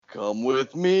Come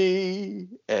with me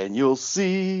and you'll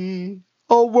see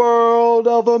a world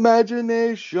of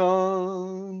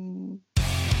imagination.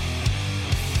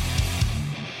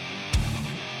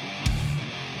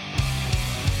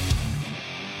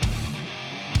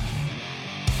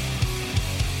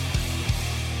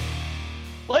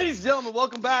 Ladies and gentlemen,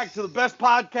 welcome back to the best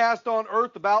podcast on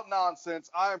earth about nonsense.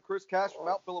 I am Chris Cash from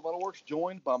Mount Phillip Metalworks,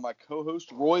 joined by my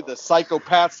co-host Roy, the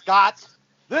psychopath Scott.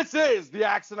 This is the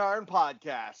Axe and Iron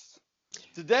Podcast.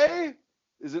 Today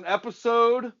is an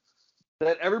episode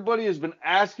that everybody has been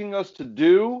asking us to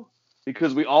do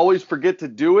because we always forget to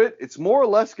do it. It's more or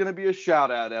less going to be a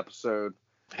shout-out episode.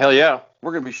 Hell yeah.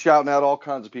 We're going to be shouting out all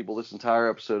kinds of people this entire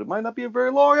episode. It might not be a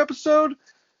very long episode,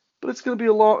 but it's going to be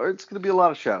a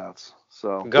lot of shout-outs.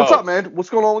 So, what's up, man? What's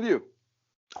going on with you?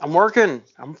 I'm working.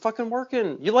 I'm fucking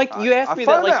working. You asked me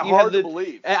that like you have the.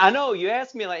 Believe. I know you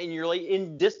asked me like, and you're like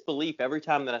in disbelief every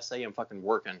time that I say I'm fucking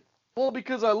working. Well,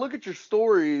 because I look at your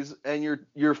stories and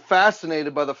you're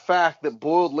fascinated by the fact that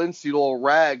boiled linseed oil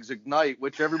rags ignite,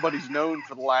 which everybody's known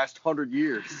for the last 100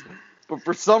 years. But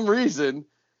for some reason,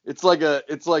 it's like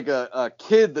a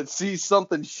kid that sees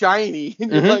something shiny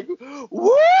and you're like,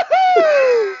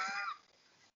 woohoo!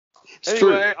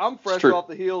 Anyway, I'm fresh off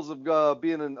the heels of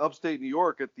being in upstate New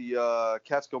York at the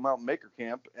Catskill Mountain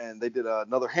MakerCamp, and they did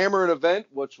another hammering event,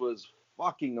 which was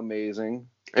fucking amazing.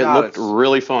 It looked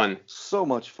really fun. So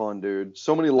much fun, dude.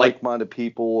 So many like-minded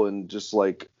people, and just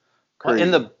like crazy.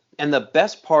 And the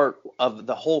best part of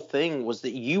the whole thing was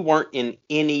that you weren't in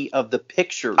any of the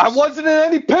pictures. I wasn't in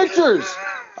any pictures.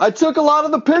 I took a lot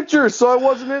of the pictures, so I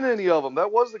wasn't in any of them.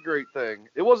 That was the great thing.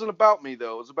 It wasn't about me,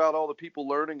 though. It was about all the people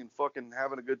learning and fucking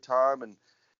having a good time. And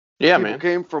yeah, people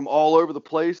came from all over the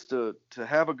place to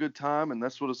have a good time, and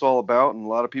that's what it's all about. And a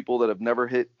lot of people that have never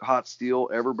hit hot steel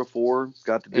ever before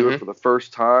got to do it for the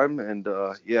first time. And,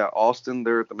 Austin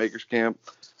there at the MakerCamp.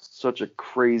 Such a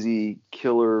crazy,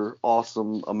 killer,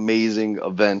 awesome, amazing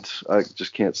event. I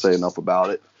just can't say enough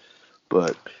about it.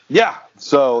 But yeah,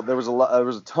 so there was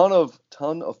a ton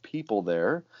of people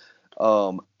there.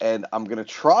 And I'm going to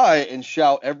try and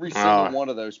shout every single one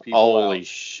of those people Holy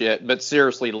shit. But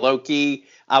seriously, low-key,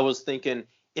 I was thinking,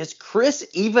 is Chris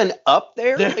even up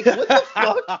there? Like, what the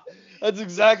fuck? That's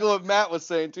exactly what Matt was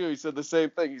saying, too. He said the same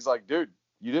thing. He's like, dude,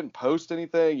 you didn't post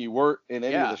anying. You weren't in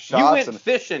any of the shots. You went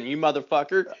fishing, you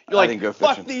motherfucker. You're like,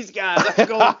 fuck these guys.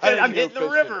 I'm hitting the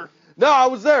river. No, I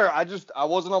was there. I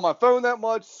wasn't on my phone that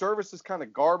much. Service is kind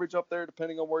of garbage up there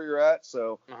depending on where you're at.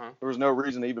 So there was no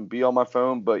reason to even be on my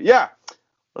phone. But yeah,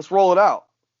 let's roll it out.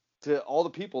 To all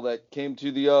the people that came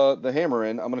to the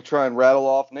hammer-in, I'm going to try and rattle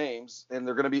off names. And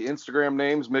they're going to be Instagram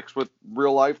names mixed with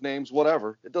real-life names,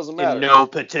 whatever. It doesn't matter. In no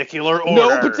particular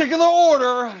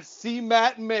order. See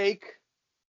Matt Make.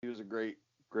 He was a great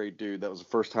dude. That was the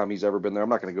first time he's ever been there. I'm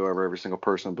not going to go over every single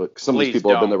person, but some of these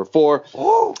people have been there before.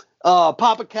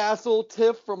 Papa Castle,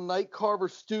 Tiff from Night Carver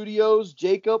Studios,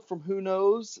 Jacob from Who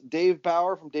Knows, Dave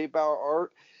Bauer from Dave Bauer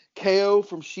Art, KO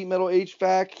from Sheet Metal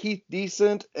HVAC, Keith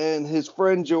Decent, and his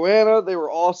friend Joanna. They were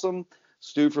awesome.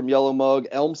 Stu from Yellow Mug,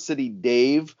 Elm City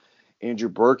Dave, Andrew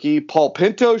Berkey, Paul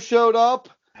Pinto showed up.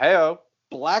 Heyo.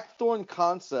 Blackthorn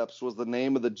Concepts was the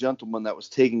name of the gentleman that was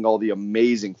taking all the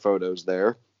amazing photos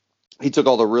there. He took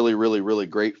all the really, really, really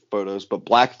great photos, but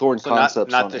Blackthorn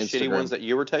Concepts not on the Instagram. Shitty ones that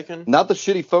you were taking? Not the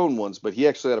shitty phone ones, but he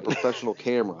actually had a professional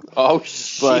camera. Oh,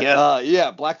 shit.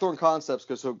 But, Blackthorn Concepts,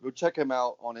 so go check him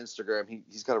out on Instagram.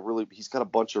 He's got a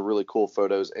bunch of really cool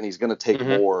photos, and he's going to take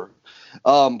more.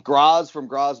 Graz from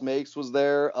Graz Makes was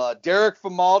there. Derek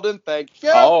from Malden, thank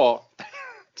you. Oh,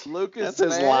 Lucas that's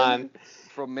his line.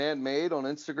 From Man Made on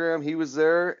Instagram, he was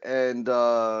there, and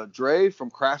Dre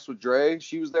from Crafts with Dre,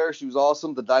 she was there. She was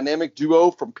awesome. The dynamic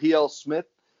duo from PL Smith,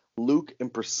 Luke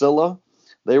and Priscilla,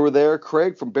 they were there.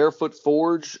 Craig from Barefoot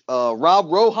Forge, Rob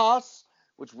Rojas,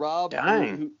 which Rob,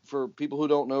 for people who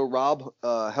don't know, Rob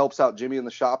helps out Jimmy in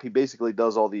the shop. He basically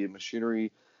does all the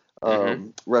machinery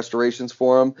restorations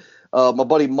for him. My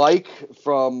buddy Mike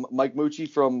Mucci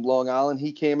from Long Island,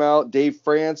 he came out. Dave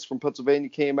France from Pennsylvania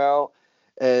came out.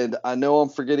 And I know I'm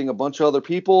forgetting a bunch of other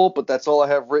people, but that's all I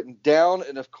have written down.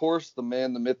 And, of course, the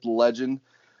man, the myth, the legend,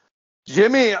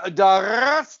 Jimmy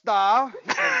DaRasta. He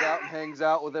comes out and hangs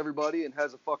out with everybody and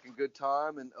has a fucking good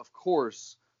time. And, of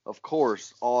course,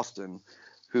 Austin,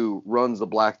 who runs the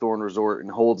Blackthorn Resort and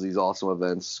holds these awesome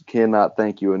events. Cannot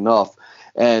thank you enough.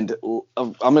 And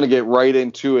I'm going to get right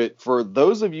into it. For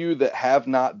those of you that have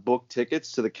not booked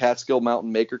tickets to the Catskill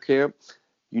Mountain MakerCamp,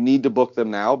 you need to book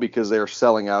them now because they are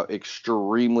selling out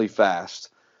extremely fast.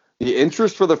 The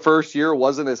interest for the first year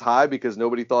wasn't as high because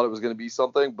nobody thought it was going to be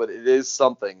something, but it is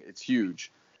something. It's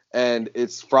huge. And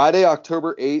it's Friday,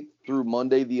 October 8th through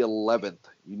Monday the 11th.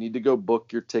 You need to go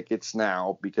book your tickets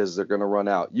now because they're going to run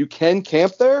out. You can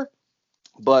camp there,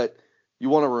 but you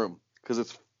want a room because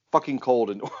it's fucking cold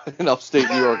in upstate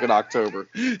New York in October.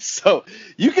 So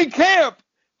you can camp,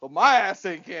 but my ass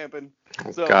ain't camping.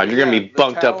 So, God, you're going to be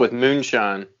bunked up with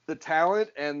moonshine. The talent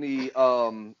and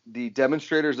the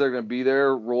demonstrators that are going to be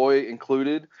there, Roy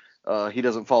included, he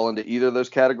doesn't fall into either of those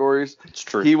categories. It's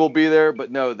true. He will be there,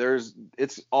 but no,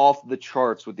 it's off the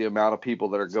charts with the amount of people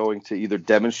that are going to either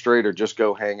demonstrate or just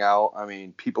go hang out. I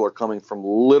mean, people are coming from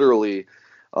literally,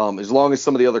 as long as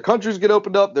some of the other countries get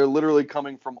opened up, they're literally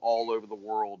coming from all over the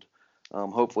world.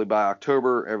 Hopefully by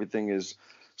October, everything is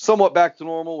somewhat back to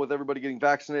normal with everybody getting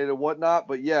vaccinated and whatnot.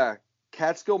 But yeah,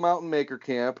 Catskill Mountain Maker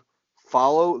Camp.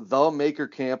 Follow the Maker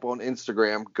Camp on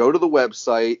Instagram. Go to the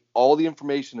website. All the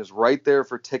information is right there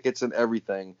for tickets and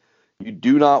everything. You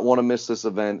do not want to miss this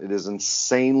event. It is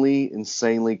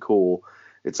insanely cool.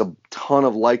 It's a ton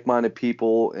of like-minded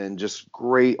people and just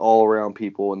great all-around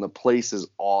people, and the place is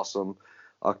awesome.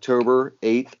 October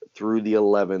 8th through the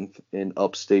 11th in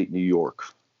upstate New York.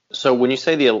 So when you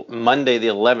say the Monday the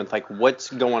 11th, like what's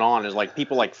going on? Is like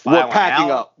people like filing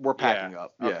out? We're packing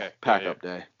up. Yeah, okay. pack up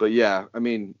day. But yeah, I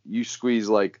mean, you squeeze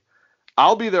like,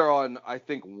 I'll be there on I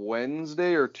think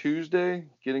Wednesday or Tuesday,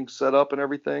 getting set up and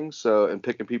everything. So and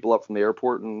picking people up from the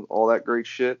airport and all that great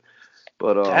shit.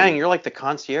 But dang, you're like the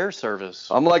concierge service.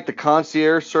 I'm like the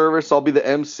concierge service. I'll be the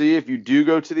MC. If you do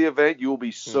go to the event, you will be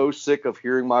so sick of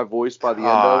hearing my voice by the end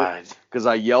of it because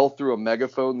I yell through a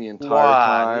megaphone the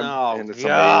entire time, and it's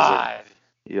amazing.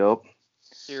 Yep.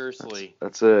 Seriously.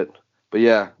 That's it. But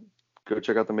yeah, go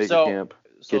check out the Maker Camp.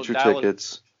 Get your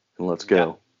tickets, and let's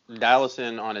go. Dial us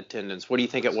in on attendance. What do you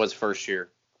think it was first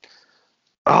year?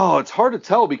 Oh, it's hard to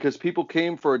tell because people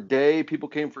came for a day, people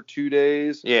came for 2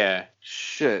 days. Yeah.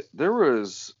 Shit, there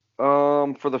was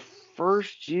for the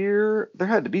first year there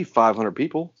had to be 500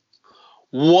 people.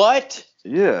 What?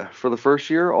 Yeah, for the first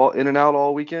year, all in and out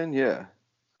all weekend. Yeah.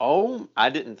 Oh,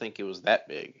 I didn't think it was that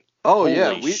big. Oh Holy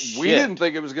yeah, we shit. didn't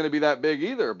think it was going to be that big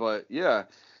either, but yeah.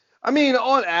 I mean,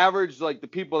 on average, like the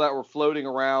people that were floating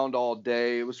around all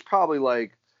day, it was probably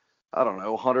like, I don't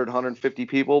know, 100, 150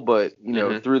 people, but you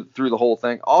know, through the whole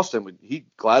thing, Austin he'd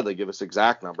gladly give us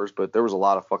exact numbers, but there was a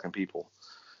lot of fucking people.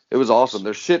 It was awesome.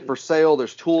 There's shit for sale,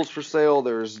 there's tools for sale,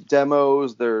 there's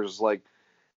demos, there's like,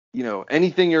 you know,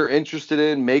 anything you're interested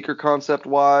in, maker concept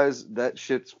wise, that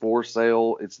shit's for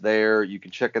sale. It's there. You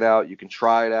can check it out. You can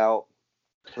try it out.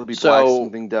 There'll be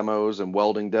blacksmithing demos and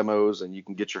welding demos, and you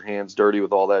can get your hands dirty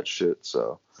with all that shit.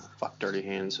 So fuck dirty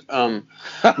hands.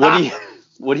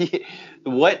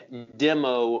 What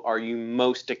demo are you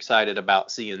most excited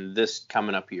about seeing this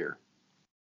coming up here?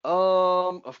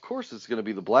 Of course it's gonna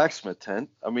be the blacksmith tent.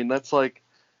 I mean, that's like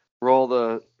where all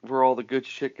the good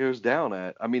shit goes down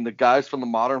at. I mean, the guys from the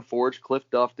Modern Forge, Cliff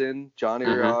Dufton, John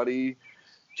Ariotti,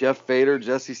 Jeff Fader,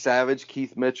 Jesse Savage,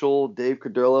 Keith Mitchell, Dave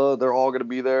Cardilla, they're all gonna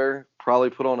be there.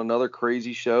 Probably put on another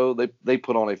crazy show. They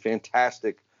put on a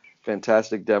fantastic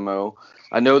demo.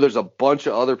 I know there's a bunch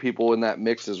of other people in that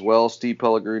mix as well. Steve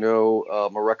Pellegrino,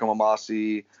 Mareka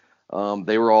Mamasi,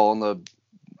 they were all on the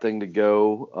thing to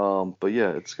go. But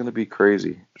yeah, it's going to be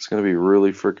crazy. It's going to be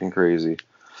really freaking crazy.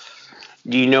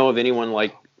 Do you know of anyone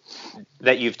like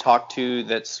that you've talked to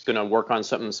that's going to work on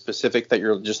something specific that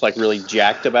you're just like really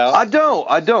jacked about? I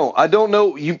don't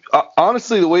know.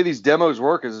 Honestly, the way these demos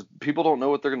work is people don't know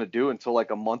what they're going to do until like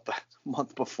a month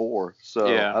before. So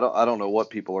yeah. I don't know what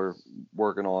people are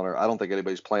working on, or I don't think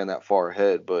anybody's planning that far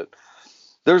ahead, but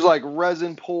there's like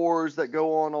resin pours that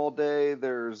go on all day.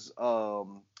 There's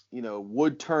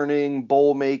wood turning,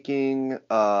 bowl making,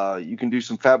 you can do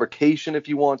some fabrication if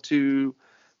you want to.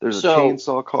 There's a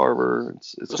chainsaw carver.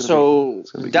 It's gonna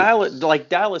be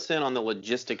dial us in on the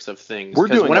logistics of things. We're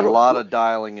doing a lot of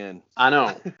dialing in. I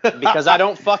know, because I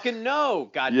don't fucking know.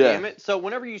 God damn it. So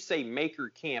whenever you say Maker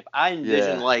Camp, I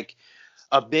envision like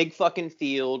a big fucking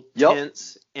field,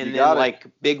 tents, and then like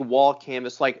big wall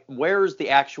canvas. Like, where's the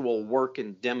actual work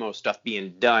and demo stuff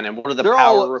being done, and what are the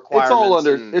power requirements?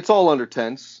 It's all under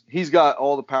tents. He's got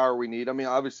all the power we need. I mean,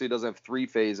 obviously, it doesn't have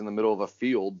 3-phase in the middle of a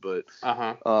field, but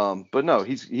but no,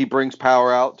 he brings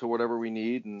power out to whatever we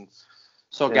need, and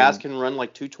guys can run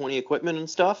like 220 equipment and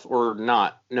stuff, or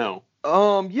not? No.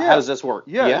 Yeah. How does this work?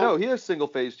 Yeah. No, he has single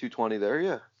phase 220 there.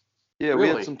 Yeah. Yeah, really? We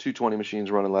had some 220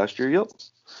 machines running last year.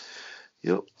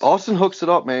 Yep. Austin hooks it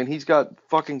up, man. He's got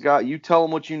you tell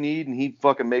him what you need and he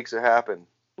fucking makes it happen.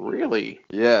 Really?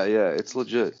 Yeah, it's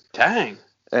legit. Dang.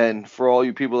 And for all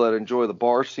you people that enjoy the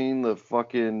bar scene, the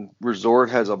fucking resort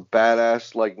has a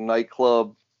badass like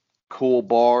nightclub, cool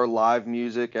bar, live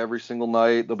music every single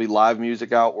night. There'll be live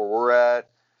music out where we're at.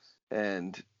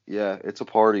 And Yeah, it's a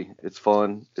party. It's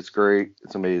fun. It's great.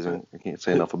 It's amazing. I can't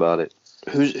say enough about it.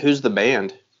 Who's the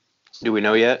band? Do we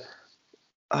know yet?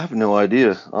 I have no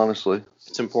idea, honestly.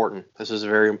 It's important. This is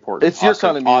very important. It's your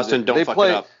kind of music. Austin, don't fuck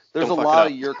it up. There's a lot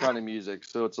of your kind of music,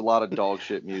 so it's a lot of dog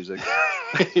shit music.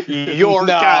 Your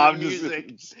kind of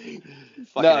music.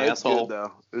 Fucking asshole. It's good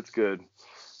though. It's good.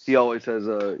 He always has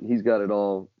he's got it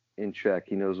all in check.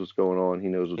 He knows what's going on. He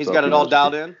knows what's up. He's got it all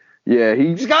dialed in? Yeah,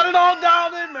 he's got it all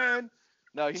dialed in, man.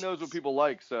 No, he knows what people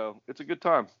like, so it's a good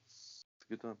time. It's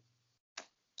a good time.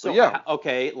 So yeah.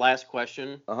 Okay, last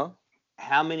question. Uh-huh.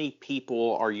 How many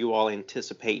people are you all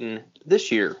anticipating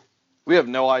this year? We have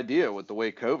no idea with the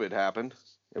way COVID happened.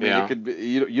 I mean, it could be,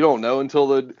 you don't know until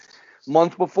the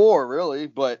month before, really.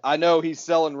 But I know he's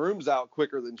selling rooms out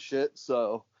quicker than shit,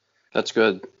 so. That's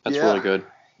good. That's really good.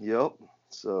 Yep.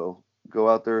 So go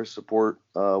out there, support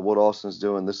what Austin's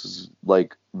doing. This is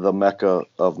like the mecca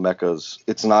of meccas.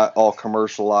 It's not all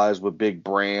commercialized with big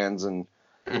brands and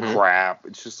crap.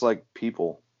 It's just like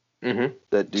people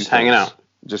that do just hanging out.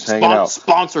 Just hanging out.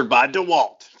 Sponsored by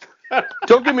DeWalt.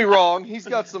 Don't get me wrong. He's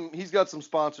got some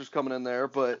sponsors coming in there,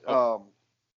 but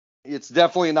it's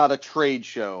definitely not a trade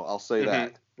show. I'll say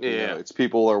that. Yeah. You know, it's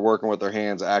people are working with their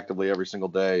hands actively every single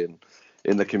day and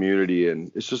in the community,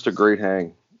 and it's just a great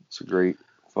hang. It's a great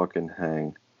fucking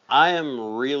hang. I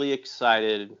am really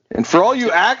excited. And for all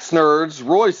you axe nerds,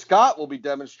 Roy Scott will be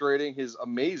demonstrating his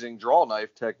amazing draw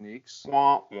knife techniques.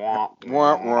 Wah, wah,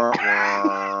 wah, wah,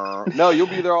 wah. No, you'll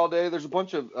be there all day. There's a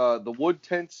bunch of the wood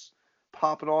tents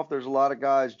popping off. There's a lot of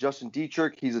guys. Justin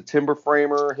Dietrich, he's a timber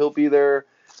framer. He'll be there.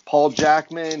 Paul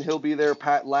Jackman, he'll be there.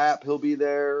 Pat Lapp, he'll be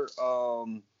there.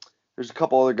 There's a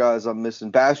couple other guys I'm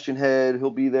missing. Bastion Head,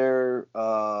 he'll be there.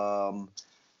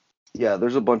 Yeah,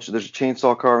 there's a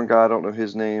chainsaw carving guy. I don't know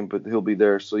his name, but he'll be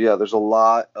there. So yeah, there's a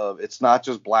lot of. It's not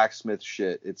just blacksmith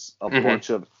shit. It's a bunch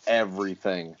of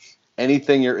everything.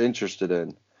 Anything you're interested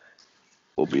in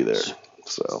will be there.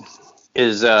 So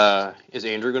is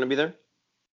Andrew going to be there?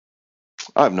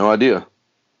 I have no idea.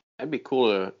 That'd be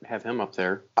cool to have him up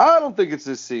there. I don't think it's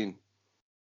his scene.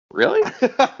 Really?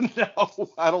 No,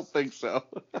 I don't think so.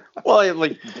 Well,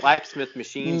 like blacksmith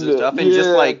machines and stuff, and just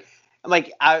like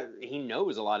he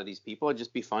knows a lot of these people. It'd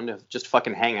just be fun to just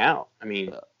fucking hang out. I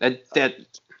mean, that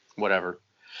whatever.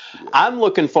 Yeah. I'm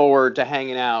looking forward to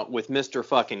hanging out with Mr.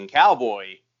 fucking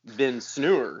Cowboy, Ben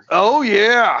Sneur. Oh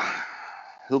yeah,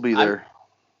 he'll be there.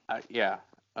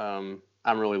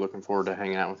 I'm really looking forward to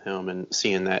hanging out with him and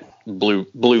seeing that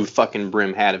blue fucking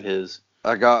brim hat of his.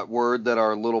 I got word that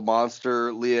our little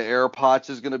monster Leah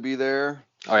Airpots is gonna be there.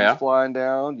 Oh yeah, she's flying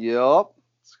down. Yep,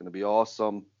 it's gonna be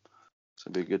awesome. It's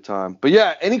gonna be a good time. But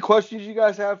yeah, any questions you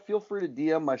guys have, feel free to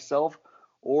DM myself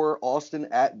or Austin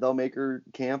at the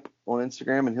MakerCamp on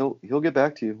Instagram, and he'll get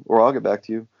back to you, or I'll get back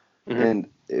to you. And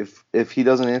if he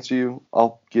doesn't answer you,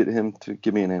 I'll get him to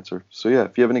give me an answer. So yeah,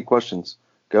 if you have any questions,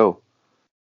 go.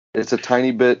 It's a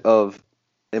tiny bit of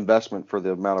investment for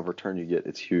the amount of return you get.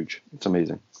 It's huge. It's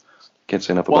amazing. Can't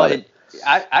say enough about it.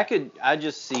 I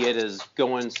just see it as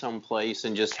going someplace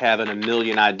and just having a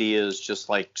million ideas just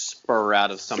like spur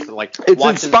out of something like it's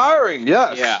inspiring.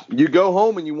 Yes. Yeah. You go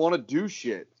home and you want to do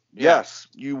shit. Yeah. Yes.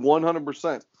 You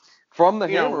 100%. From the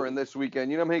hammer in this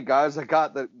weekend, you know how many guys I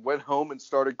got that went home and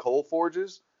started coal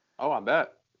forges? Oh, I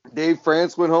bet. Dave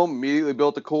France went home, immediately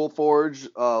built a coal forge.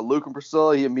 Luke and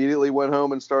Priscilla, he immediately went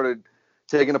home and started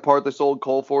taking apart this old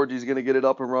coal forge. He's going to get it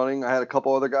up and running. I had a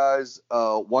couple other guys.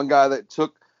 One guy that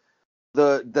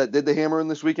did the hammer in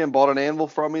this weekend bought an anvil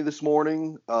from me this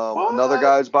morning. Another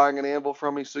guy's buying an anvil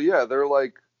from me. So yeah, they're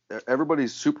like,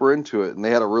 everybody's super into it, and they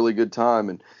had a really good time.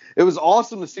 And it was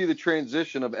awesome to see the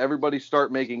transition of everybody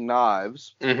start making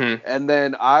knives. And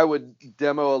then I would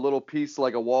demo a little piece,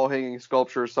 like a wall hanging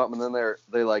sculpture or something. And then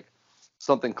they like,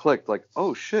 something clicked, like,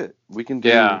 oh shit, we can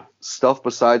do stuff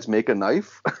besides make a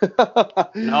knife.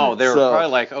 No, they were probably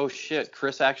like, oh shit,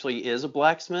 Chris actually is a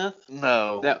blacksmith.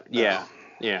 No.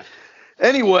 Yeah.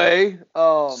 Anyway,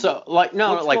 so like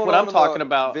what I'm talking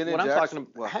about.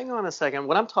 Hang on a second.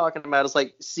 What I'm talking about is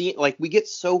like we get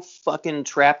so fucking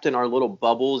trapped in our little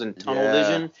bubbles and tunnel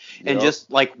vision, and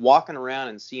just like walking around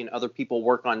and seeing other people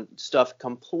work on stuff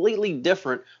completely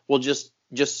different will just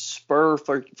spur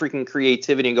freaking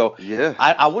creativity and go,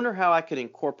 I wonder how I could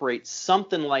incorporate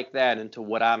something like that into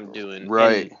what I'm doing.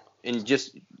 Right. And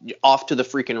just off to the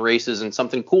freaking races and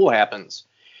something cool happens.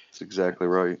 That's exactly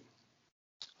right.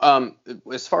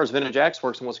 As far as Vintage Axe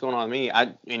works and what's going on with me,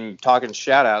 in talking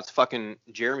shout outs, fucking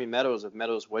Jeremy Meadows of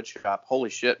Meadows Wood Shop.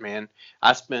 Holy shit, man.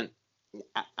 I spent,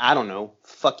 I don't know,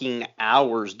 fucking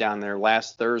hours down there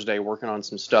last Thursday working on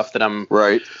some stuff that I'm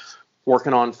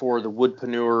working on for the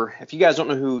Woodpreneur. If you guys don't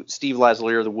know who Steve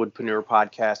Laslier, the Woodpreneur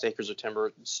podcast, Acres of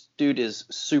Timber, this dude is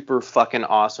super fucking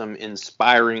awesome,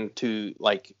 inspiring to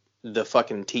like the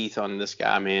fucking teeth on this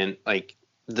guy, man. Like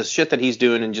the shit that he's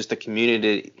doing and just the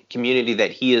community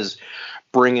that he is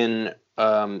bringing,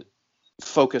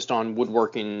 focused on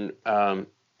woodworking,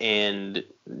 and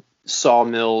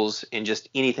sawmills and just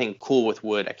anything cool with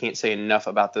wood. I can't say enough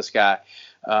about this guy.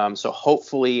 So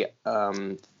hopefully,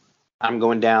 I'm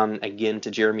going down again to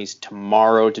Jeremy's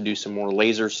tomorrow to do some more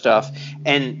laser stuff.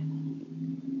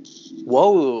 And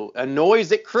whoa, a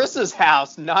noise at Chris's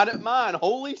house, not at mine.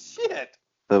 Holy shit.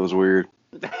 That was weird.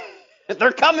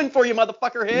 They're coming for you,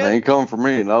 motherfucker head. They ain't coming for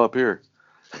me, not up here.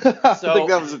 I think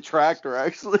that was a tractor,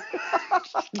 actually.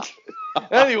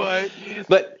 Anyway.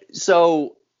 But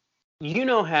so, you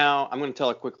know how, I'm going to tell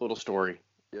a quick little story.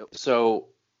 Yep. So,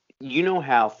 you know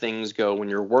how things go when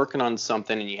you're working on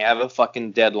something and you have a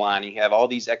fucking deadline, you have all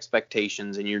these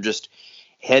expectations, and you're just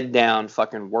head down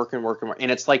fucking working. And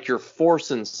it's like you're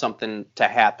forcing something to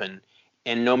happen.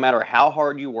 And no matter how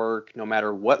hard you work, no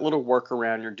matter what little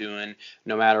workaround you're doing,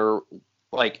 no matter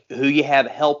like who you have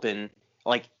helping,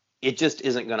 like it just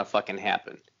isn't going to fucking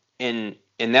happen. And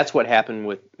that's what happened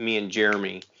with me and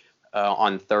Jeremy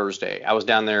on Thursday. I was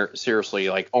down there seriously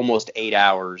like almost 8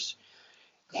 hours.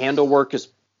 Handle work is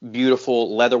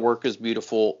beautiful, leather work is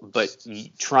beautiful, but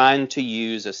trying to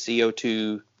use a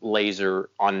CO2 laser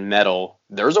on metal,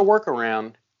 there's a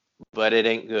workaround, but it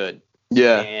ain't good.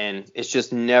 Yeah. And it's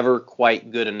just never quite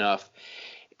good enough.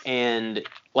 And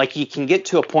like you can get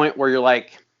to a point where you're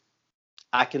like,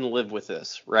 I can live with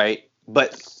this, right?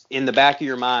 But in the back of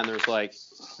your mind,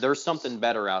 there's something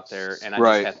better out there, and I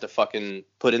just have to fucking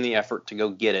put in the effort to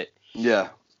go get it. Yeah.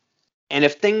 And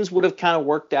if things would have kind of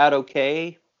worked out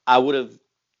okay, I would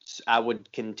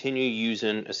continue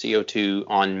using a CO2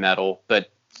 on metal,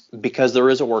 but because there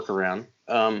is a workaround,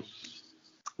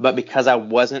 but because I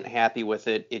wasn't happy with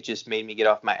it, it just made me get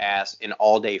off my ass. And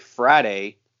all day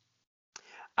Friday,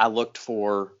 I looked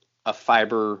for a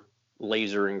fiber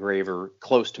laser engraver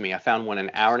close to me. I found one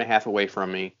an hour and a half away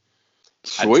from me.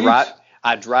 Sweet.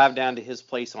 I drive down to his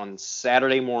place on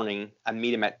Saturday morning. I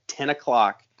meet him at 10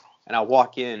 o'clock, and I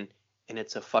walk in, and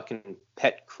it's a fucking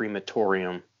pet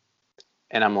crematorium.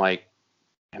 And I'm like,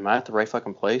 am I at the right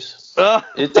fucking place? Because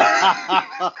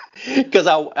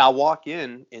I walk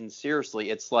in, and seriously,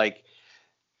 it's like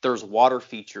there's water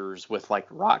features with like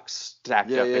rocks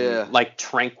stacked up and like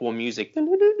tranquil music. And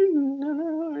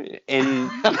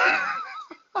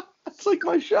it's like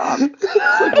my shop.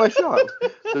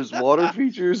 There's water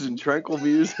features and tranquil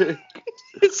music.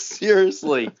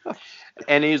 Seriously.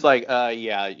 And he's like,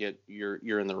 yeah,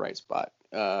 you're in the right spot.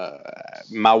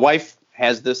 My wife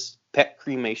has this pet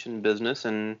cremation business,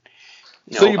 and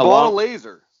so you bought a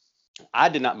laser? I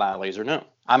did not buy a laser. No,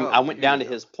 I went down to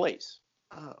his place.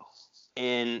 Oh.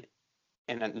 And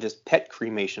this pet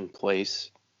cremation place,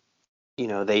 you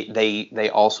know, they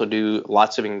also do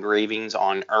lots of engravings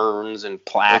on urns and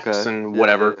plaques and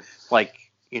whatever. Yeah.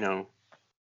 Like, you know,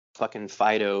 fucking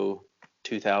Fido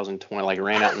 2020 like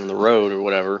ran out in the road or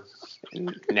whatever.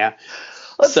 Yeah.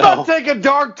 Let's not take a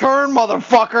dark turn,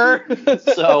 motherfucker.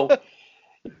 So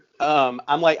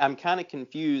I'm kind of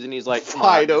confused, and he's like,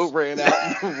 Fido ran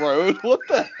out in the road. What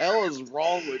the hell is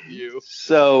wrong with you?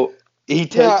 So he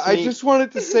takes me. I just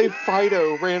wanted to say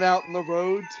Fido ran out in the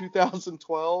road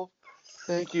 2012.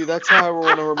 Thank you. That's how I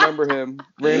want to remember him.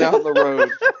 Ran out in the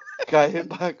road. Got hit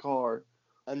by a car.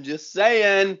 I'm just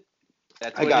saying.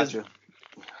 I got you.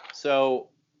 So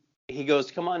he goes,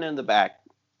 come on in the back.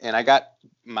 And I got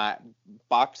my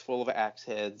box full of axe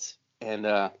heads. And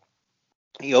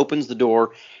he opens the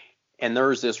door. And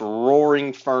there's this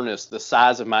roaring furnace the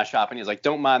size of my shop. And he's like,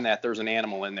 don't mind that. There's an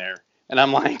animal in there. And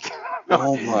I'm like,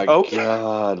 oh, my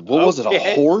God. What was it,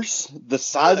 a horse? The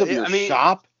size of your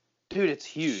shop? Dude, it's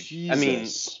huge. Jesus. I mean,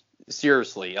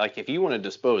 seriously, like if you want to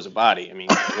dispose a body, I mean,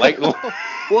 like,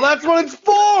 well, that's what it's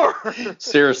for.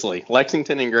 Seriously,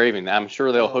 Lexington Engraving. I'm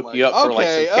sure they'll hook you up for like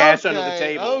some cash under the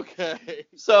table. Okay.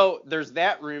 So there's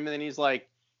that room, and then he's like,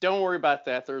 "Don't worry about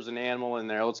that. There's an animal in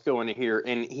there. Let's go into here."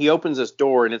 And he opens this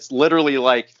door, and it's literally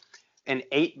like an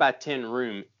 8x10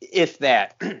 room, if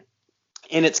that.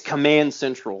 And it's command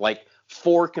central, like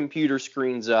 4 computer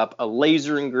screens up, a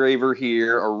laser engraver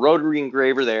here, a rotary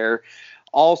engraver there,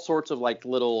 all sorts of like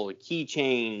little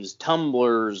keychains,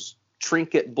 tumblers,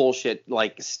 trinket bullshit,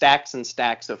 like stacks and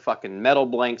stacks of fucking metal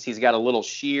blanks. He's got a little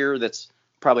shear that's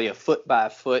probably a foot by a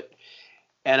foot.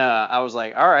 And I was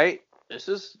like, all right, this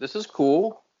is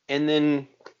cool. And then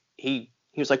he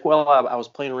was like, well, I was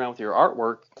playing around with your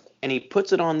artwork, and he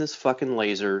puts it on this fucking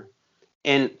laser,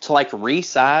 and to like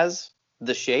resize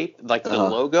the shape, like the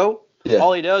logo, Yeah.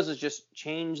 All he does is just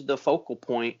change the focal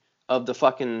point of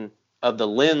the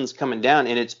lens coming down,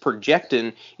 and it's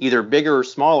projecting either bigger or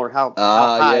smaller, how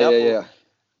high up. Yeah.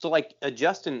 So like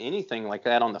adjusting anything like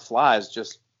that on the fly is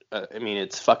just,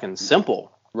 it's fucking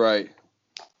simple. Right.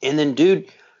 And then, dude,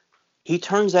 he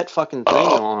turns that fucking thing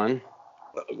on.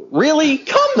 Really?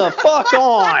 Come the fuck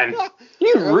on.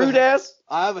 You rude ass.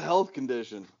 I have a health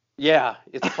condition. Yeah,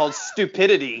 it's called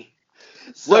stupidity.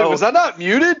 So, wait, was I not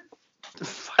muted?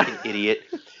 Fucking idiot.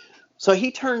 So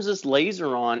he turns this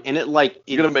laser on, and you're going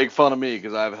to make fun of me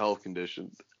because I have a health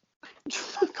condition.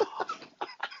 Fuck off.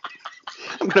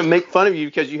 I'm going to make fun of you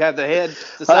because you have the head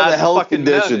the size of a fucking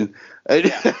condition.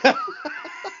 Yeah.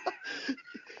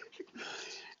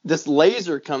 This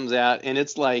laser comes out, and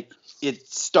it's like, it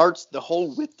starts the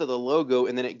whole width of the logo,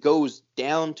 and then it goes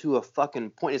down to a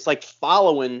fucking point. It's like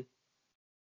following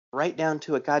right down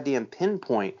to a goddamn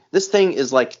pinpoint. This thing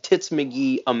is like Tits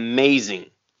McGee amazing.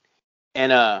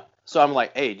 And so I'm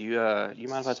like, hey, do you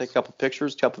mind if I take a couple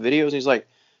pictures, a couple videos? And he's like,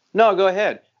 no, go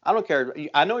ahead. I don't care.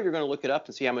 I know you're going to look it up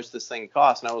and see how much this thing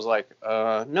costs. And I was like,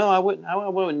 no, I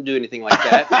wouldn't do anything like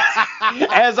that.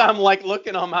 As I'm like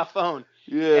looking on my phone.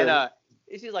 Yeah.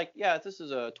 And he's like, yeah, this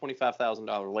is a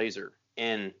 $25,000 laser.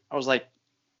 And I was like,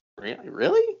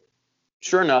 really?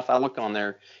 Sure enough, I look on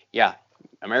there. Yeah,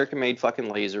 American-made fucking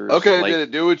lasers. Okay, did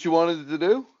it do what you wanted it to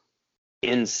do?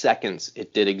 In seconds,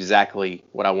 it did exactly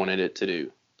what I wanted it to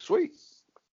do. Sweet.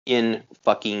 In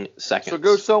fucking seconds. So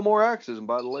go sell more axes and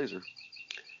buy the laser.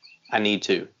 I need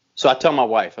to. So I tell my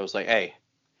wife, I was like, hey,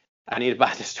 I need to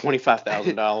buy this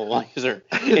 $25,000 laser.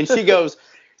 And she goes,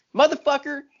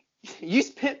 motherfucker, you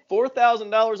spent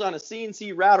 $4,000 on a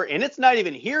CNC router, and it's not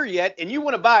even here yet, and you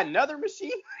want to buy another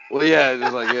machine? Well, yeah,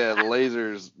 it's like,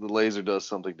 the laser does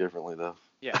something differently, though.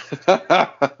 Yeah.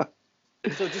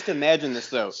 So just imagine this,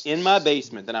 though. In my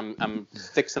basement that I'm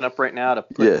fixing up right now to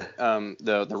put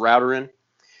the router in,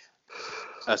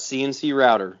 a CNC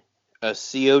router, a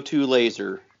CO2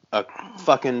 laser, a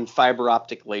fucking fiber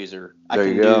optic laser. I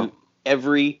can do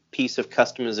every piece of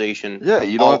customization. Yeah,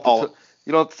 you don't have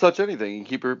to touch anything. You can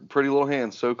keep your pretty little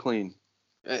hands so clean.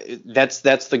 That's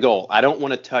the goal. I don't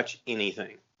want to touch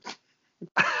anything.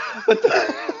 But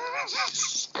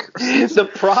the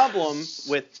problem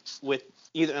with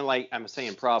either, like I'm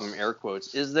saying problem, air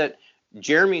quotes, is that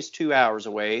Jeremy's 2 hours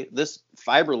away. This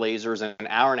fiber laser is an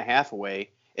hour and a half away.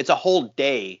 It's a whole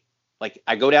day. Like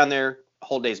I go down there, a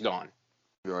whole day's gone.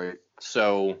 Right.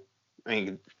 So, I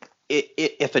mean,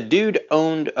 if a dude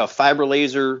owned a fiber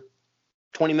laser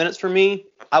 20 minutes from me,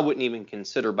 I wouldn't even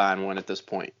consider buying one at this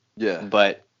point. Yeah.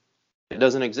 But it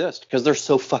doesn't exist because they're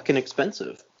so fucking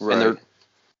expensive. Right.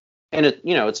 And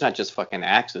it's not just fucking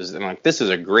axes. And like, this is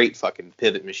a great fucking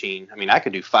pivot machine. I mean, I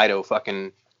could do Fido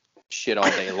fucking shit all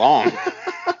day long.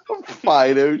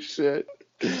 Fido shit.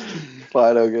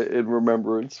 In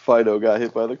remembrance, Fido got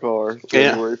hit by the car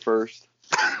January 1st,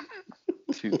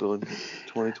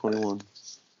 2021.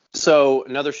 So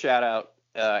another shout out,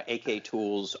 AK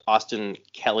Tools, Austin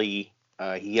Kelly.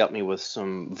 He helped me with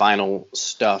some vinyl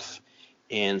stuff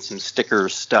and some sticker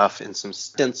stuff and some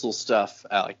stencil stuff.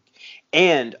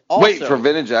 And also, wait, for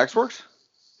Vintage Axeworks?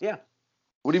 Yeah.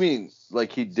 What do you mean?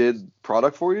 Like he did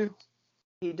product for you?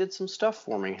 He did some stuff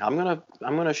for me. I'm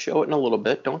gonna show it in a little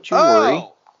bit. Don't you worry.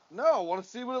 No, I want to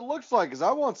see what it looks like because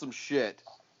I want some shit.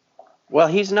 Well,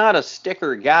 he's not a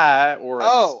sticker guy or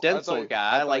a stencil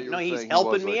guy. Like, no, he's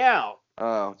helping me out.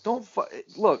 Oh,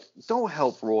 don't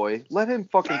help Roy. Let him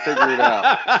fucking figure it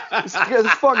out. This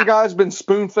fucking guy's been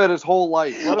spoon-fed his whole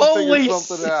life. Let him figure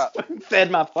something out.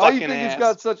 Fed my fucking Why do you think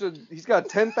ass. he's got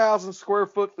 10,000 square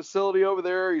foot facility over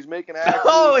there. He's making axes.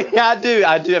 Oh, yeah, I do.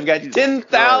 I've got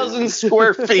 10,000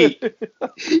 square feet.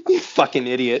 You fucking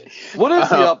idiot. What is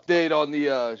the update on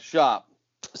the shop?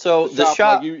 So the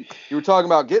shop, like you were talking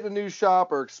about getting a new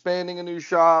shop or expanding a new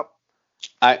shop.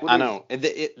 I know.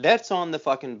 That's on the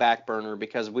fucking back burner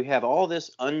because we have all this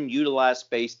unutilized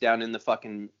space down in the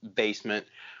fucking basement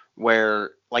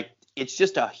where, like, it's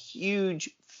just a huge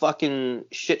fucking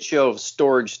shit show of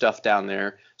storage stuff down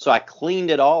there. So I cleaned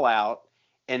it all out.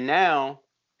 And now,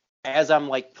 as I'm,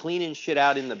 like, cleaning shit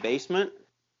out in the basement,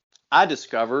 I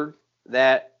discovered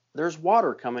that there's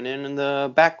water coming in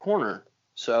the back corner.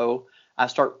 So I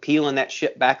start peeling that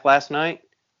shit back last night.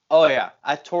 Oh, yeah.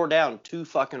 I tore down 2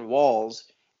 fucking walls,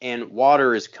 and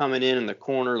water is coming in the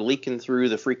corner, leaking through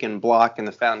the freaking block and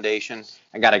the foundation.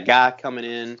 I got a guy coming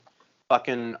in.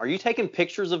 Fucking, are you taking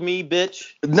pictures of me,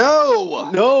 bitch? No,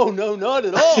 not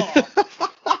at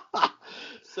all.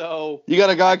 So you got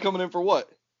a guy coming in for what?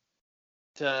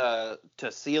 To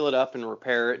seal it up and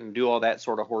repair it and do all that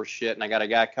sort of horse shit. And I got a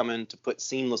guy coming to put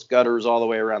seamless gutters all the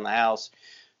way around the house.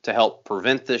 to help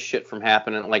prevent this shit from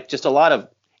happening. Like just a lot of,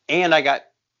 and I got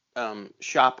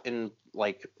shop and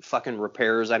like fucking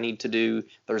repairs I need to do.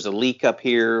 There's a leak up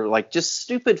here, like just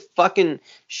stupid fucking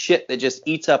shit that just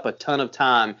eats up a ton of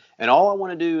time. And all I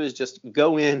want to do is just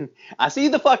go in. I see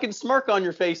the fucking smirk on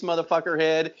your face, motherfucker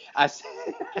head.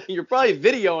 You're probably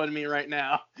videoing me right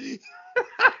now.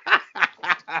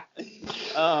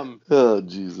 Oh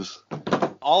Jesus.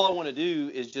 All I want to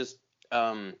do is just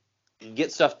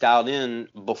get stuff dialed in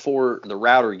before the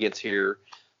router gets here.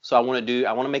 So I want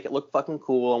to make it look fucking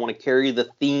cool. I want to carry the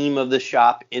theme of the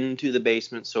shop into the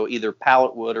basement. So either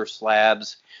pallet wood or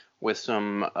slabs with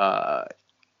some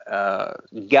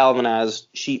galvanized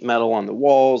sheet metal on the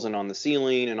walls and on the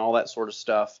ceiling and all that sort of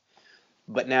stuff.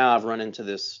 But now I've run into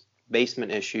this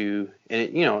basement issue, and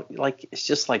it's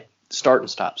just like start and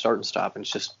stop. And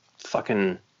it's just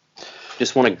fucking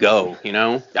just want to go,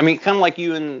 I mean, kind of like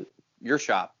you in your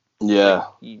shop. Yeah.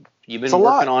 Like you've been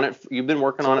working on it. You've been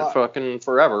working on it fucking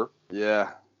forever.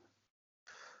 Yeah.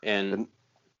 And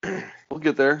we'll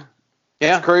get there.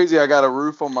 Yeah. It's crazy. I got a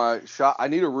roof on my shop. I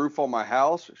need a roof on my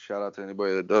house. Shout out to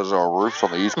anybody that does our roofs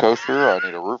on the East Coast here. I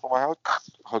need a roof on my house.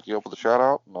 Hook you up with a shout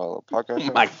out. Podcast.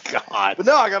 Oh my God. But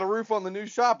no, I got a roof on the new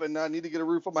shop, and I need to get a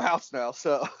roof on my house now.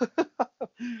 So,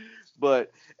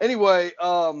 but anyway,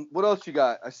 what else you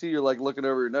got? I see you're like looking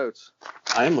over your notes.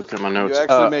 I am looking at my notes. You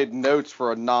actually made notes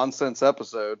for a nonsense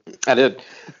episode. I did.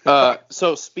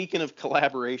 So speaking of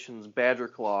collaborations, Badger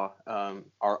Claw,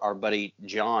 our buddy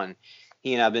John,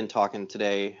 he and I have been talking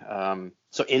today.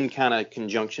 So in kind of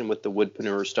conjunction with the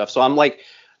woodpreneur stuff. So I'm like,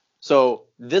 so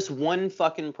this one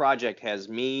fucking project has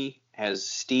me, has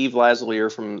Steve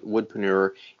Lasalier from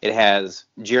Woodpreneur. It has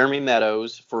Jeremy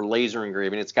Meadows for laser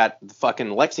engraving. It's got the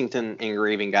fucking Lexington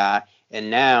engraving guy.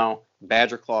 And now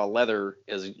Badger Claw Leather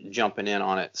is jumping in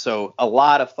on it. So a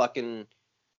lot of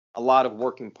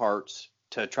working parts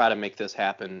to try to make this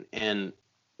happen. And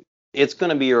it's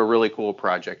going to be a really cool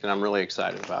project, and I'm really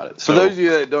excited about it. For those of you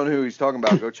that don't know who he's talking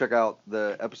about, go check out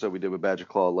the episode we did with Badger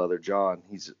Claw Leather. John,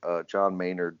 he's John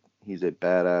Maynard. He's a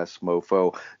badass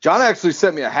mofo. John actually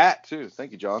sent me a hat, too.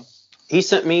 Thank you, John. He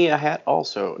sent me a hat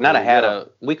also. Not a hat.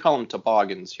 We call them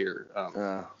toboggans here.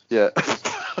 Yeah.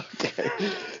 Okay.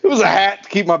 It was a hat to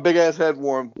keep my big-ass head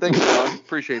warm. Thank you, John.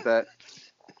 Appreciate that.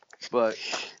 But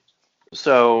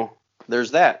so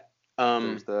there's that.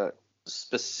 There's that.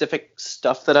 Specific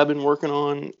stuff that I've been working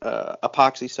on,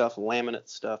 epoxy stuff, laminate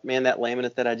stuff. Man, that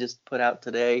laminate that I just put out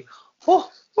today.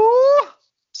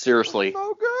 Seriously.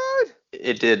 So good.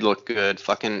 It did look good.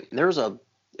 Fucking,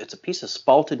 it's a piece of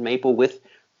spalted maple with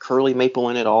curly maple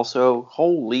in it also.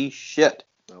 Holy shit.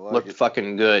 Looked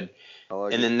fucking good.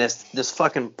 And then this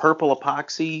fucking purple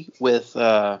epoxy with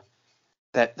that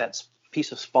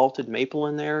piece of spalted maple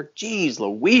in there. Jeez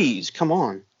Louise, come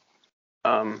on.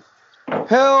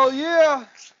 Hell yeah.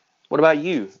 What about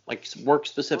you? Like work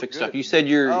specific stuff. You said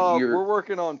you're we're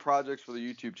working on projects for the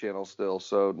YouTube channel still,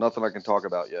 so nothing I can talk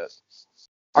about yet.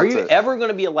 Are you ever going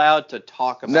to be allowed to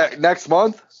talk about next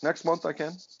month? Next month I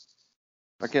can.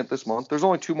 I can't this month. There's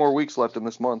only 2 more weeks left in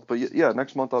this month, but yeah,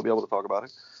 next month I'll be able to talk about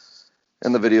it.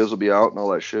 And the videos will be out and all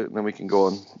that shit, and then we can go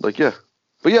on. Like, yeah.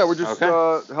 But yeah, we're just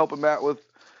helping Matt with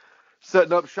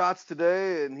setting up shots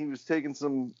today, and he was taking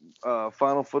some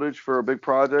final footage for a big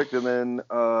project. And then,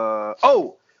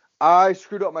 I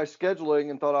screwed up my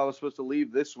scheduling and thought I was supposed to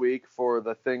leave this week for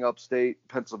the thing upstate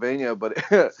Pennsylvania, but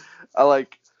I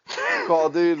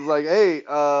called dude, like, hey,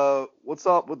 what's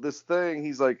up with this thing?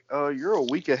 He's like, you're a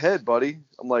week ahead, buddy.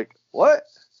 I'm like, what?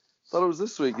 Thought it was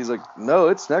this week. He's like, no,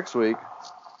 it's next week.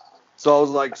 So I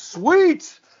was like,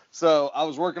 sweet. So I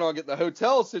was working on getting the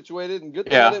hotel situated, and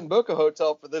I didn't book a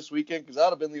hotel for this weekend because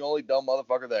I'd have been the only dumb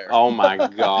motherfucker there. Oh my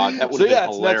God, that would have been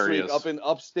hilarious. So it's next week up in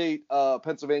upstate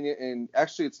Pennsylvania, and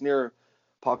actually it's near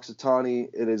Puxatawny.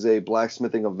 It is a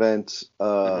blacksmithing event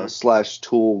 /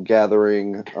 tool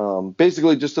gathering.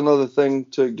 Basically just another thing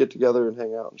to get together and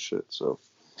hang out and shit. So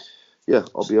yeah,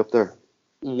 I'll be up there.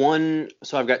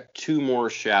 So I've got 2 more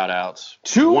shout outs.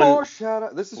 More shout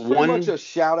outs. This is pretty much a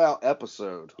shout out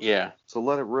episode. Yeah. So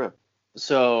let it rip.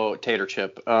 So Tater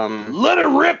Chip. Let it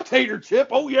rip, Tater Chip.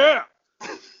 Oh yeah.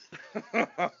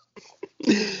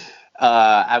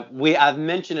 I've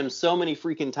mentioned him so many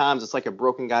freaking times. It's like a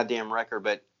broken goddamn record.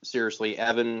 But seriously,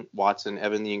 Evan Watson,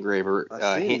 Evan the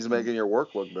Engraver. He's making your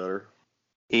work look better.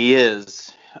 He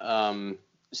is.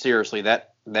 Seriously,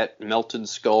 that melted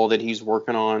skull that he's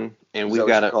working on, and we've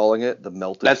got calling it the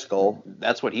melted skull.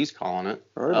 That's what he's calling it.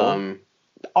 Right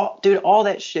all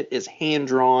that shit is hand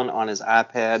drawn on his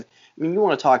iPad. I mean, you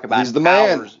want to talk about he's the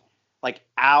man.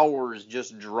 Hours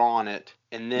just drawing it,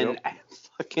 and then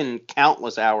fucking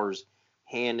countless hours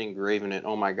hand engraving it.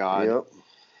 Oh my God. Yep.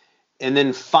 And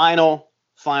then final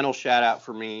shout out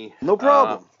for me. No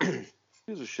problem.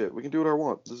 Gives a shit. We can do what I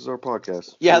want. This is our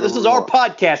podcast. Yeah, this is our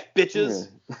podcast, bitches.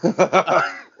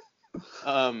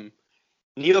 Yeah.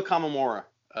 Neil Kamamura.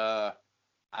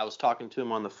 I was talking to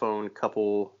him on the phone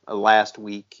last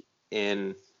week,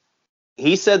 and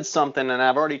he said something, and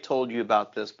I've already told you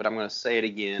about this, but I'm going to say it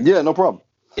again. Yeah, no problem.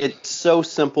 It's so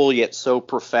simple yet so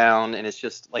profound, and it's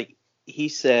just like he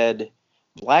said,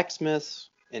 blacksmiths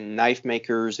and knife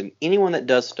makers and anyone that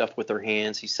does stuff with their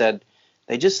hands, he said,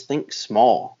 they just think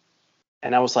small.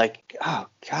 And I was like, oh,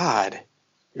 God,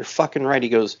 you're fucking right. He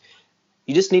goes,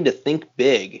 you just need to think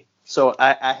big. So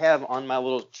I have on my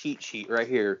little cheat sheet right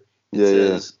here, it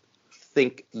says,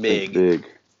 think big.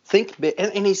 Think big.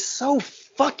 And he's so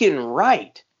fucking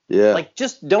right. Yeah. Like,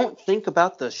 just don't think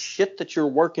about the shit that you're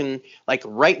working, like,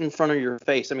 right in front of your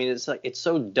face. I mean, it's like, it's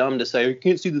so dumb to say, you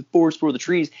can't see the forest for the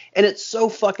trees. And it's so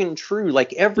fucking true.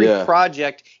 Like, every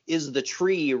project is the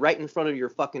tree right in front of your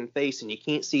fucking face, and you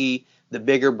can't see the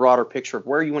bigger, broader picture of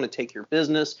where you want to take your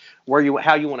business,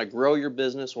 how you want to grow your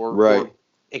business, or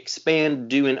expand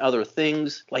doing other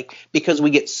things. Like, because we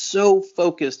get so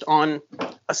focused on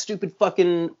a stupid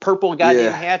fucking purple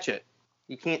goddamn hatchet.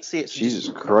 You can't see it. Jesus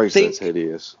Christ, that's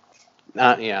hideous.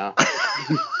 Yeah.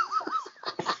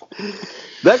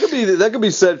 That could be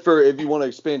said for if you want to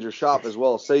expand your shop as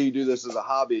well. Say you do this as a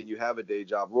hobby and you have a day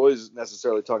job. Roy's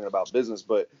necessarily talking about business,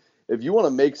 but if you want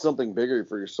to make something bigger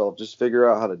for yourself, just figure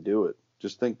out how to do it.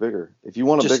 Just think bigger. If you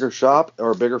want a bigger shop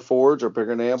or a bigger forge or a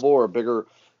bigger anvil or a bigger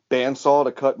bandsaw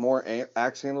to cut more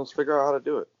axe handles, figure out how to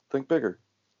do it. Think bigger.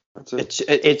 That's it.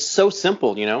 It's so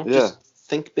simple, you know. Yeah. Just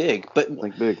think big. But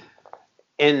think big.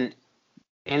 And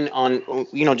on,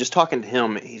 you know, just talking to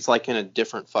him, he's like in a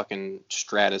different fucking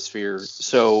stratosphere.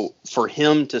 So for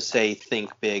him to say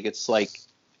think big, it's like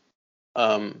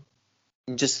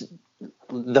just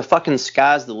the fucking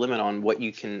sky's the limit on what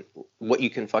you can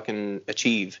fucking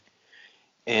achieve.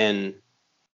 And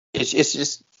it's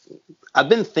just, I've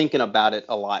been thinking about it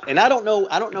a lot, and I don't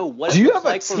know what. Do you have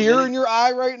a tear in your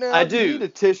eye right now? I do. You need a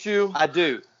tissue? I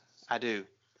do.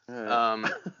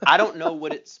 I don't know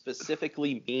what it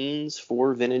specifically means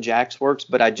for Vintage Axe Works,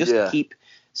 but I just keep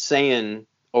saying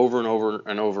over and over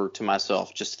and over to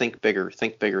myself, just think bigger,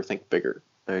 think bigger, think bigger.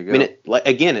 There you go. I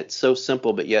mean, it's so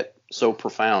simple, but yet so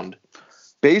profound.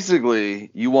 Basically,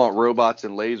 you want robots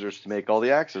and lasers to make all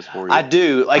the axes for you. I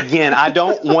do. Again, I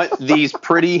don't want these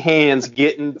pretty hands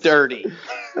getting dirty.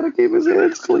 Gotta keep his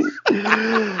hands clean.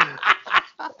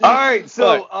 All right,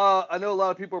 so I know a lot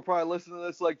of people are probably listening to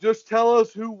this like, just tell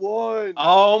us who won.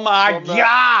 Oh my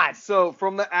God! So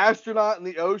from the astronaut in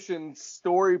the ocean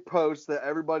story post that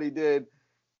everybody did,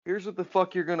 here's what the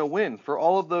fuck you're gonna win. For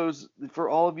all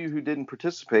of you who didn't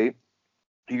participate,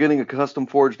 you're getting a custom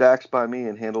forged axe by me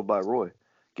and handled by Roy,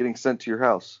 getting sent to your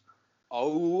house.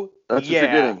 Oh, that's what you're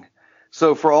getting.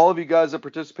 So for all of you guys that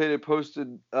participated,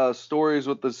 posted stories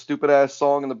with the stupid ass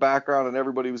song in the background, and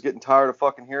everybody was getting tired of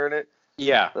fucking hearing it.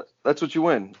 Yeah. That's what you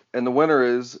win. And the winner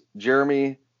is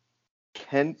Jeremy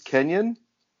Kenyon.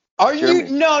 Are you?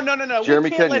 No.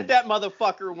 Jeremy we can't Kenyon. Let that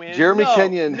motherfucker win. Jeremy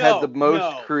Kenyon had the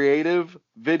most creative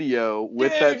video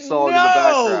with that song in the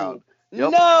background.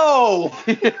 Yep. No.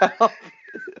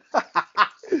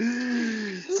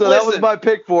 So that was my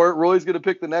pick for it. Roy's going to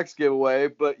pick the next giveaway.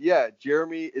 But yeah,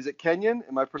 Jeremy, is it Kenyon?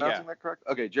 Am I pronouncing that correct?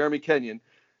 Okay, Jeremy Kenyon.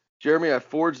 Jeremy, I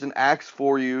forged an axe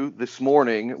for you this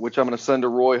morning, which I'm going to send to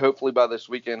Roy hopefully by this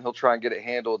weekend. He'll try and get it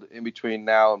handled in between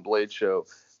now and Blade Show.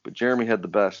 But Jeremy had the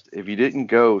best. If you didn't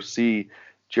go see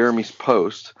Jeremy's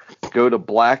post, go to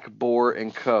Black Boar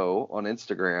 & Co. on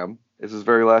Instagram. It's his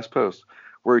very last post,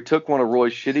 where he took one of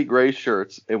Roy's shitty gray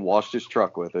shirts and washed his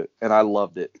truck with it. And I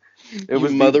loved it. It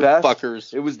was the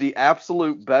best. It was the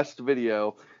absolute best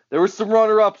video. There were some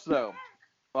runner-ups, though.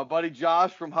 My buddy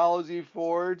Josh from Hollows Eve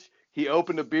Forge, he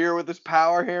opened a beer with his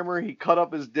power hammer. He cut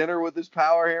up his dinner with his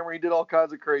power hammer. He did all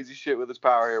kinds of crazy shit with his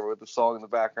power hammer with the song in the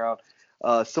background.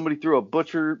 Somebody threw a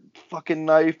butcher fucking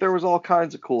knife. There was all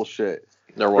kinds of cool shit.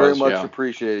 There was, very much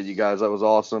appreciated, you guys. That was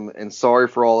awesome. And sorry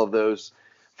for all of those.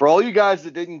 For all you guys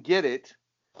that didn't get it,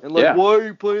 and like, why are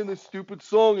you playing this stupid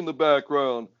song in the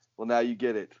background? Well, now you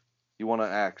get it. You want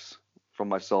an axe from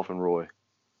myself and Roy.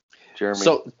 Jeremy.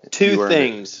 So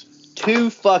two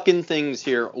fucking things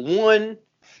here. One,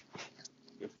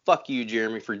 fuck you,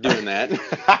 Jeremy, for doing that.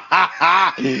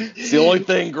 It's the only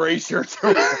thing gray shirts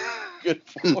are good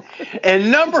for.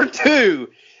 And number two,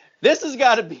 this has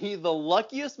got to be the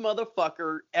luckiest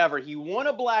motherfucker ever. He won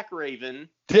a Black Raven.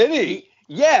 Did he?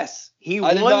 Yes, he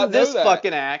won this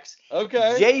fucking axe.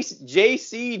 Okay.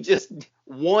 JC just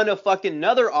won a fucking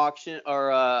another auction or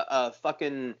a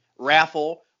fucking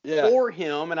raffle for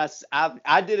him, and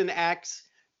I did an axe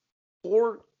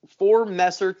for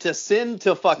Messer to send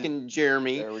to fucking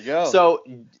Jeremy. There we go. So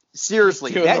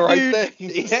seriously,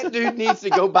 that dude needs to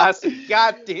go buy some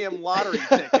goddamn lottery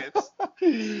tickets.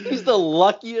 He's the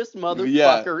luckiest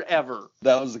motherfucker ever.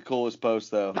 That was the coolest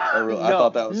post, though. I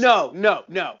thought that was no.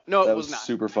 It was not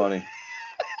super funny.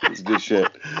 It was good shit.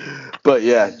 But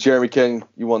yeah, Jeremy King,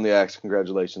 you won the axe.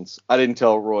 Congratulations. I didn't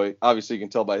tell Roy. Obviously, you can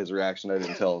tell by his reaction. I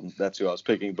didn't tell him that's who I was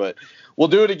picking. But we'll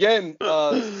do it again.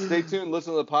 Stay tuned.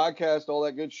 Listen to the podcast. All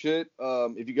that good shit.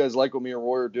 If you guys like what me and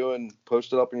Roy are doing,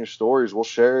 post it up in your stories. We'll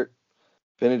share it.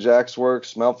 Vintage Axe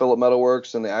Works, Mount Phillip Metal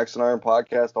Works, and the Axe and Iron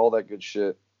podcast. All that good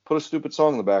shit. Put a stupid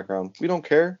song in the background. We don't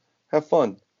care. Have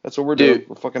fun. That's what we're doing.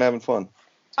 We're fucking having fun.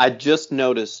 I just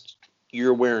noticed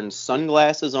you're wearing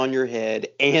sunglasses on your head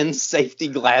and safety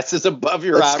glasses above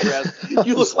your eyebrows.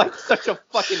 You look like such a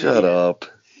fucking idiot. Shut up.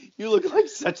 You look like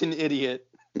such an idiot.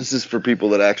 This is for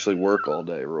people that actually work all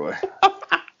day, Roy.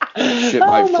 Shit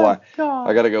might fly. God.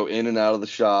 I got to go in and out of the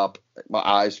shop. My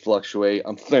eyes fluctuate.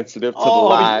 I'm sensitive to the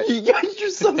light. You're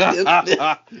so sensitive.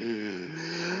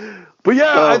 But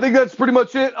yeah, I think that's pretty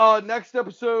much it. Next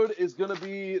episode is going to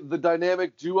be the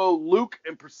dynamic duo Luke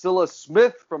and Priscilla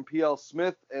Smith from PL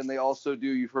Smith. And they also do,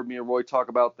 you've heard me and Roy talk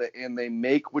about the And They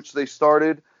Make, which they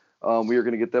started. We are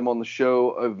going to get them on the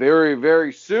show very,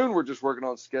 very soon. We're just working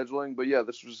on scheduling. But yeah,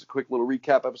 this was a quick little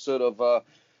recap episode of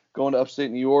going to upstate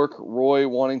New York, Roy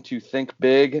wanting to think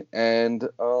big. And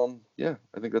yeah,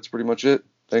 I think that's pretty much it.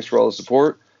 Thanks for all the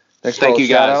support. Thanks for all the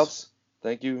shout outs.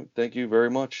 Thank you. Thank you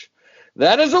very much.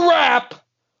 That is a wrap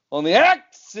on the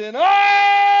Axe and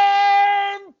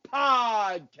Iron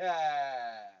Podcast.